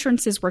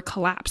entrances were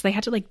collapsed. They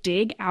had to like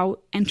dig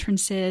out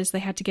entrances. They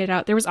had to get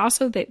out. There was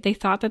also that they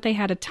thought that they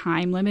had a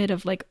time limit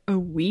of like a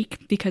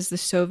week because the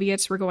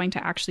Soviets were going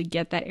to actually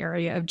get that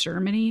area of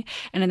Germany.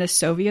 And then the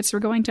Soviets were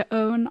going to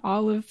own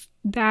all of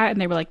that. And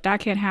they were like,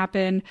 that can't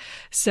happen.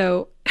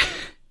 So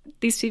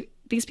these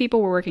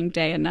people were working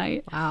day and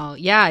night. Wow.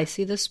 Yeah, I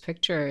see this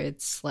picture.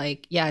 It's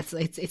like, yeah,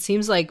 it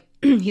seems like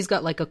he's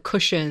got like a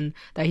cushion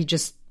that he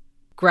just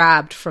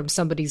grabbed from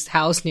somebody's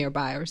house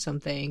nearby or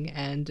something,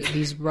 and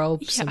these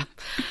ropes. Yeah. And,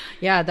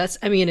 yeah, that's,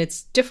 I mean,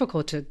 it's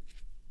difficult to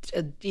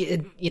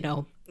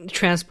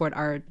transport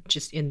art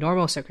just in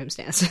normal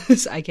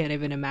circumstances. I can't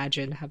even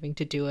imagine having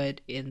to do it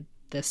in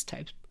this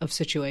type of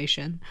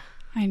situation.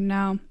 I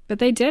know, but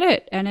they did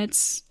it, and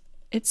it's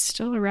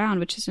still around,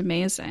 which is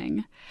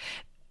amazing.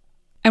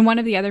 And one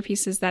of the other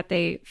pieces that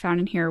they found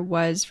in here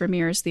was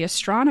Vermeer's The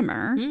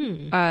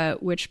Astronomer,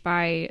 which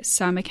by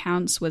some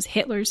accounts was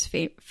Hitler's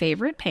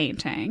favorite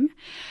painting.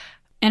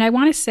 And I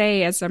want to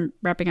say, as I'm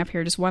wrapping up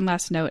here, just one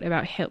last note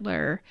about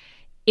Hitler.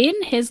 In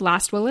his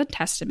last will and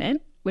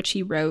testament, which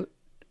he wrote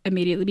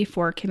immediately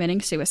before committing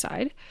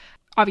suicide,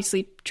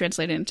 obviously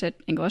translated into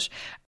English,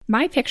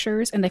 my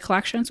pictures and the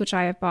collections which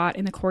I have bought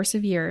in the course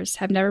of years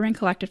have never been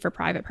collected for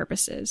private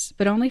purposes,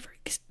 but only for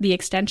the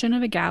extension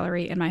of a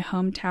gallery in my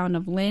hometown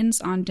of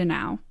Linz on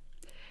Donau.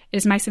 It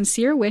is my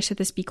sincere wish that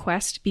this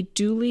bequest be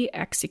duly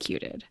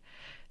executed.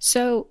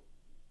 So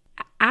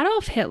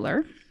Adolf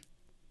Hitler,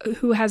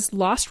 who has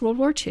lost World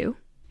War II,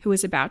 who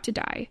is about to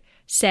die,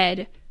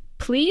 said,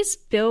 please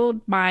build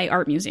my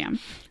art museum.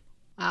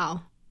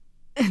 Wow.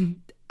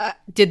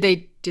 Did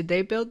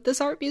they build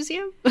this art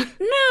museum?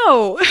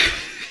 No.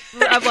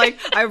 I'm like,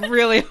 I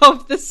really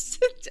hope this.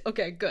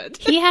 Okay, good.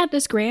 He had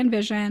this grand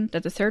vision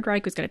that the Third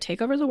Reich was going to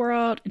take over the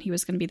world, and he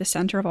was going to be the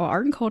center of all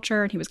art and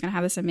culture, and he was going to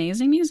have this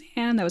amazing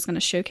museum that was going to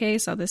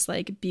showcase all this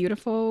like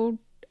beautiful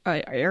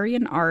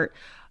Aryan art.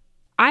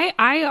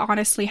 I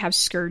honestly have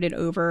skirted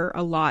over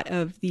a lot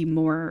of the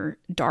more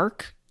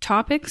dark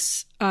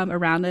topics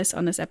around this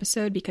on this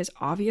episode, because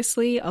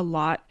obviously a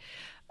lot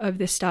of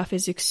this stuff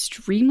is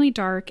extremely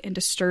dark and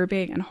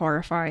disturbing and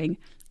horrifying.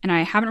 And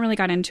I haven't really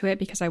got into it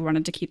because I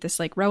wanted to keep this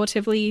like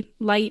relatively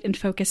light and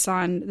focus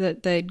on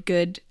the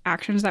good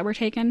actions that were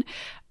taken.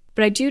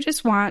 But I do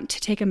just want to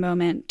take a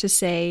moment to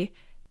say,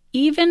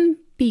 even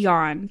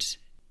beyond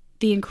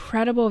the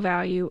incredible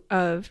value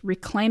of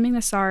reclaiming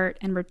this art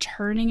and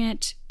returning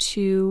it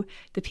to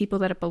the people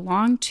that it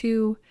belonged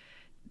to,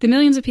 the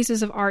millions of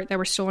pieces of art that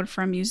were stolen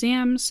from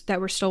museums, that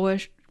were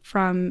stolen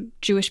from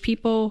Jewish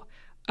people,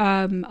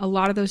 a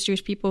lot of those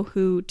Jewish people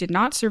who did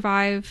not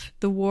survive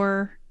the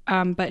war,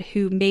 but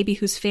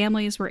whose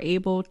families were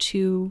able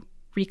to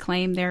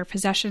reclaim their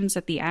possessions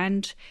at the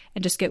end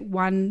and just get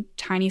one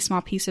tiny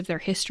small piece of their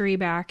history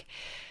back.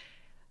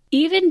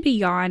 Even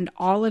beyond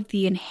all of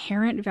the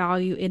inherent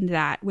value in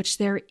that, which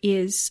there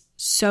is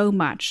so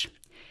much,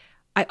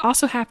 I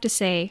also have to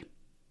say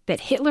that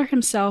Hitler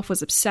himself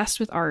was obsessed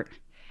with art,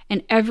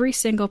 and every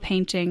single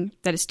painting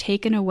that is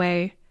taken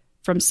away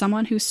from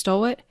someone who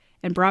stole it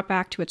and brought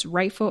back to its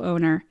rightful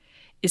owner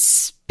is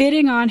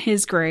spitting on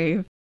his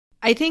grave.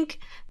 I think,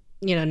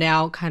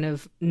 now kind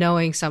of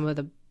knowing some of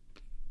the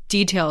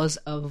details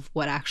of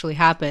what actually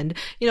happened,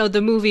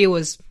 the movie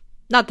was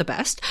not the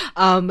best.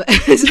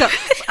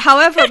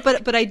 However,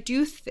 but I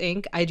do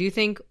think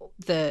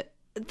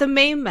the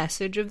main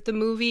message of the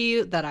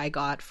movie that I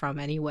got from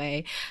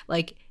anyway,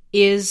 like,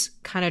 is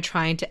kind of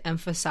trying to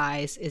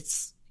emphasize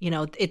it's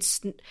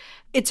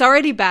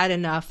already bad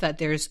enough that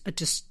there's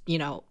just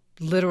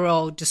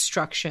literal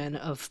destruction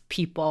of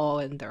people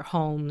and their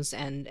homes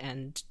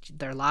and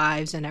their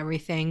lives and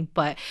everything,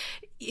 but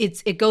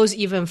it goes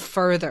even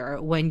further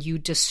when you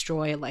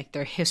destroy like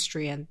their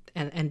history and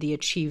the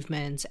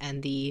achievements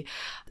and the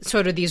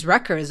sort of these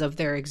records of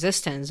their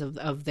existence,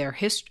 of their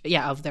history,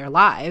 of their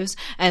lives,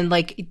 and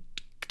like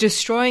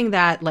destroying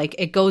that, like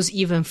it goes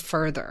even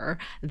further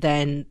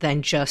than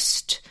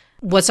just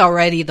what's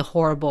already the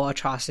horrible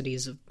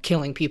atrocities of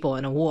killing people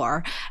in a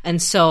war.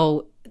 And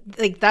so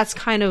like that's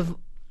kind of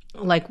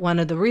like one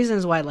of the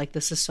reasons why like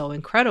this is so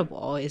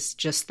incredible, is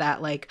just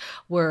that like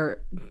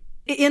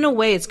in a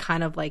way, it's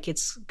kind of like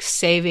it's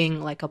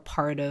saving like a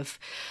part of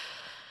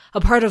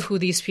who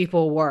these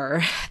people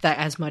were, that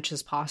as much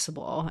as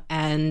possible.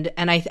 And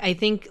I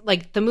think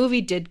like the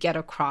movie did get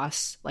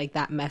across like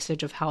that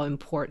message of how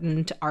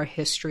important our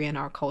history and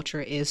our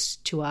culture is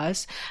to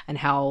us, and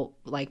how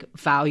like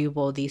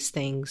valuable these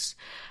things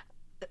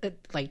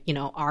like, you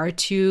know, are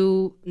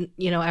to,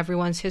 you know,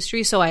 everyone's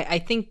history. So I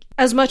think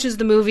as much as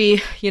the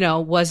movie, you know,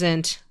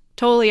 wasn't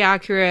totally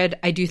accurate,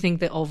 I do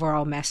think the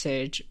overall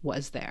message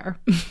was there.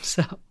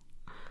 So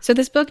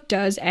this book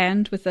does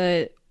end with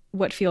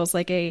what feels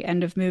like a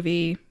end of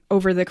movie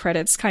over the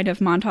credits kind of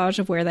montage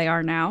of where they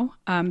are now.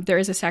 There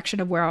is a section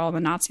of where all the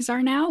Nazis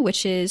are now,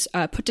 which is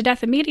put to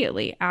death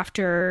immediately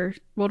after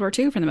World War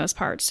II for the most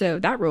part. So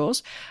that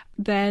rules.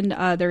 Then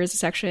there is a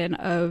section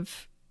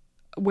of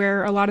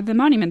where a lot of the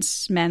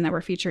monuments men that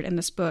were featured in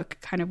this book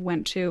kind of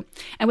went to.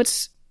 And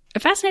what's a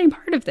fascinating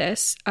part of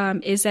this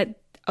is that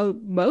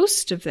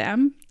most of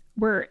them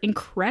were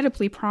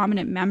incredibly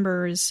prominent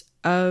members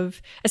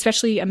of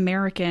especially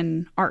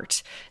American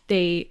art.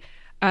 The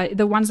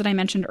ones that I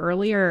mentioned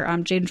earlier,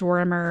 James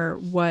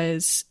Rorimer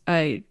was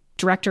a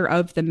director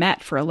of the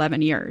Met for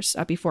 11 years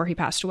before he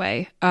passed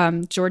away.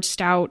 George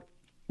Stout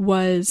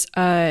was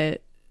the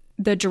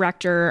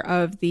director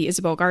of the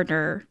Isabel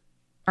Gardner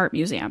Art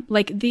Museum.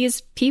 Like, these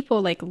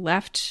people like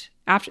left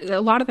after, a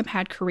lot of them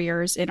had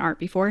careers in art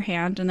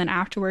beforehand, and then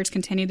afterwards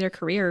continued their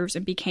careers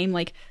and became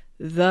like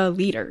the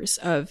leaders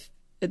of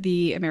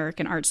the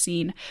American art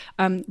scene.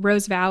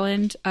 Rose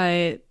Valland,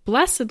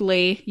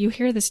 blessedly, you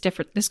hear this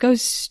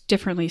goes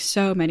differently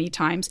so many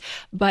times,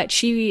 but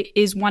she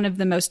is one of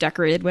the most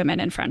decorated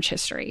women in French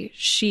history.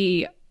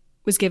 She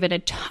was given a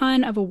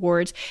ton of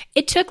awards.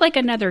 It took like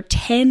another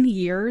 10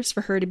 years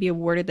for her to be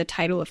awarded the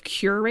title of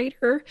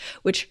curator,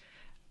 which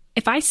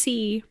if I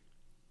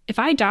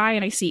die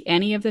and I see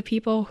any of the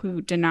people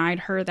who denied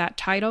her that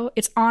title,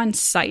 it's on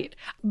site.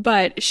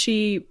 But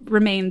she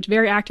remained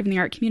very active in the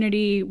art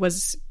community,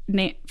 was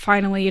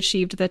finally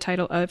achieved the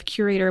title of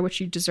curator, which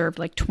she deserved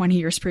like 20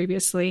 years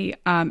previously,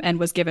 and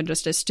was given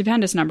just a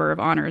stupendous number of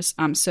honors.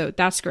 So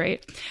that's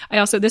great.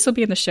 This will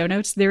be in the show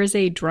notes. There is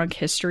a drunk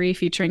history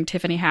featuring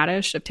Tiffany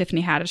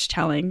Haddish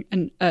telling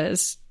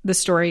the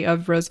story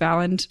of Rose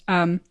Valland.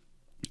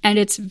 And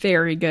it's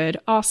very good.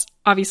 Also,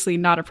 obviously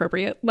not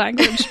appropriate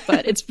language,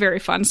 but it's very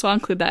fun. So I'll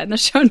include that in the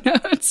show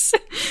notes.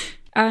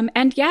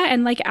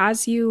 And like,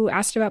 as you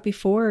asked about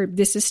before,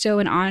 this is still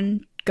an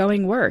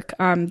ongoing work.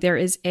 There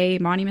is a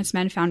Monuments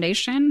Men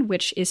Foundation,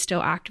 which is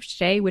still active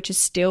today, which is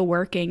still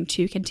working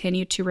to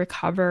continue to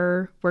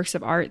recover works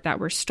of art that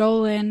were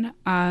stolen,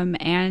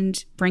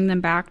 and bring them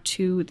back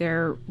to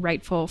their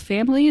rightful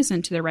families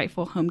and to their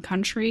rightful home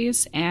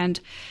countries. And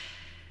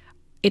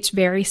it's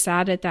very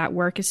sad that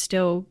work is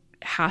still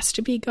has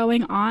to be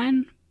going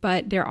on,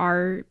 but there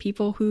are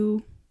people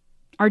who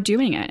are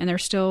doing it, and they're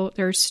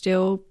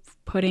still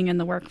putting in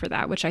the work for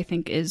that, which I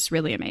think is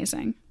really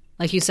amazing.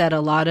 Like you said,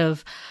 a lot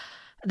of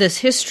this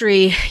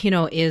history, you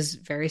know, is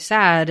very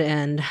sad,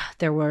 and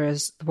there were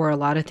a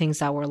lot of things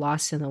that were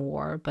lost in the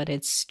war, but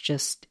it's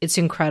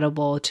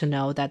incredible to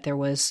know that there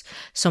was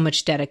so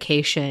much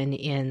dedication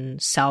in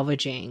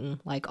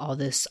salvaging like all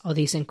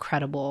these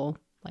incredible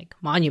like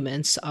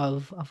monuments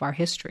of our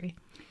history.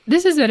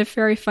 This has been a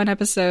very fun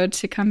episode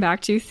to come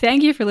back to.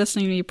 Thank you for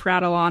listening to me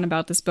prattle on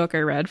about this book I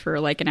read for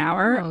like an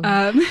hour.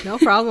 No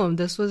problem.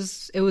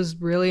 It was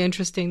really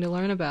interesting to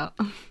learn about.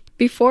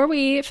 Before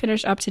we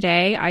finish up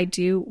today, I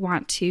do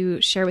want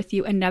to share with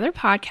you another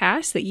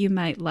podcast that you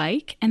might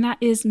like, and that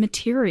is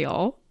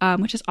Material,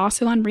 which is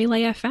also on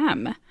Relay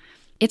FM.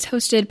 It's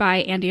hosted by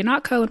Andy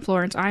Anatko and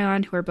Florence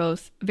Ion, who are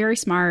both very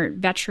smart,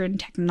 veteran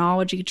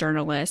technology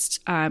journalists.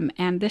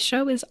 And this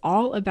show is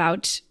all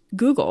about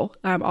Google,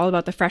 all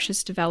about the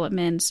freshest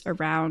developments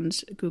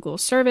around Google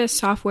service,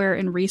 software,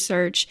 and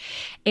research.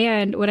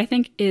 And what I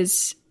think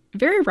is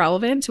very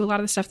relevant to a lot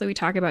of the stuff that we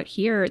talk about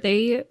here,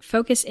 they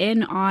focus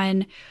in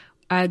on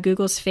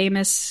Google's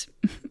famous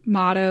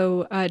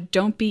motto,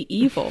 don't be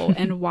evil,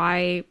 and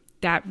why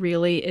that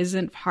really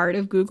isn't part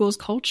of Google's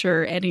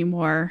culture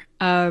anymore.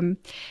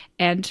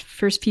 And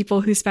for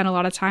people who spend a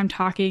lot of time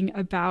talking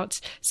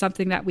about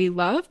something that we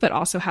love, but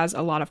also has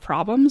a lot of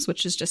problems,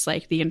 which is just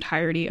like the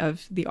entirety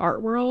of the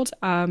art world,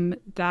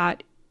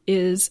 that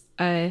is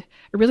a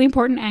really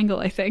important angle,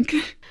 I think.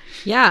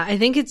 Yeah, I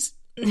think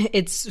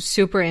it's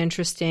super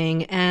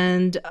interesting.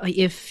 And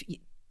if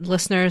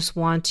listeners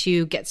want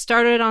to get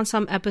started on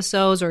some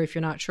episodes, or if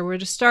you're not sure where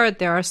to start,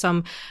 there are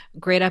some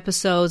great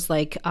episodes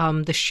like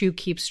The Shoe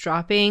Keeps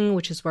Dropping,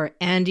 which is where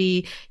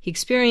Andy, he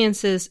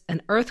experiences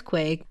an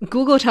earthquake.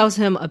 Google tells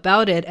him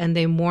about it, and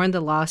they mourn the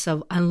loss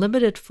of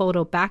unlimited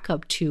photo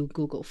backup to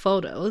Google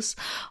Photos,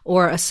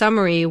 or a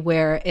summary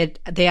where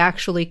they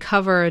actually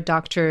cover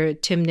Dr.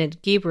 Timnit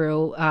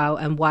Gebru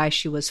and why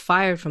she was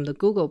fired from the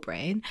Google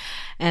brain,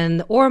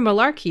 or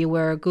Malarkey,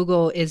 where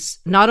Google is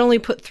not only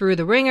put through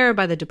the ringer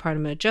by the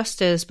Department of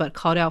Justice, but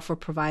called out for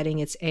providing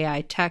its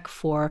AI tech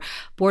for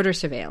border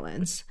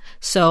surveillance.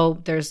 So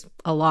there's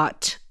a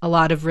lot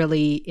of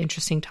really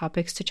interesting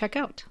topics to check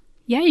out.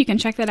 Yeah, you can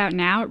check that out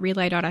now at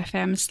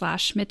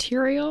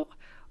relay.fm/material,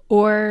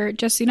 or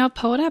just,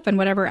 pull it up in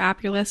whatever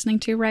app you're listening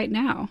to right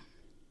now.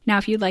 Now,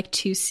 if you'd like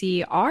to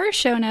see our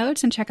show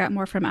notes and check out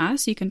more from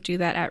us, you can do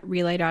that at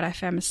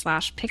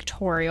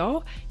relay.fm/pictorial.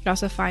 You can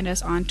also find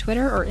us on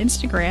Twitter or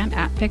Instagram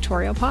at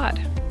PictorialPod.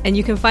 And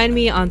you can find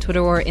me on Twitter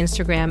or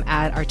Instagram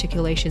at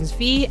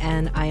ArticulationsV,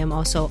 and I am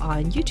also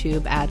on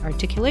YouTube at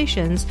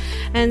Articulations.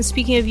 And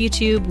speaking of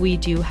YouTube, we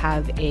do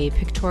have a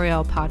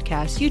Pictorial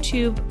Podcast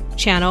YouTube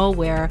channel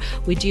where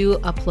we do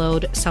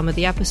upload some of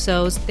the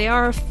episodes. They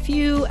are a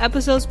few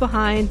episodes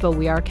behind, but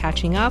we are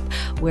catching up,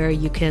 where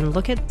you can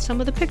look at some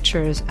of the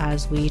pictures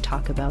as we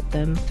talk about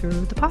them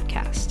through the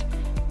podcast.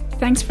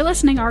 Thanks for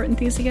listening, art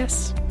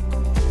enthusiasts.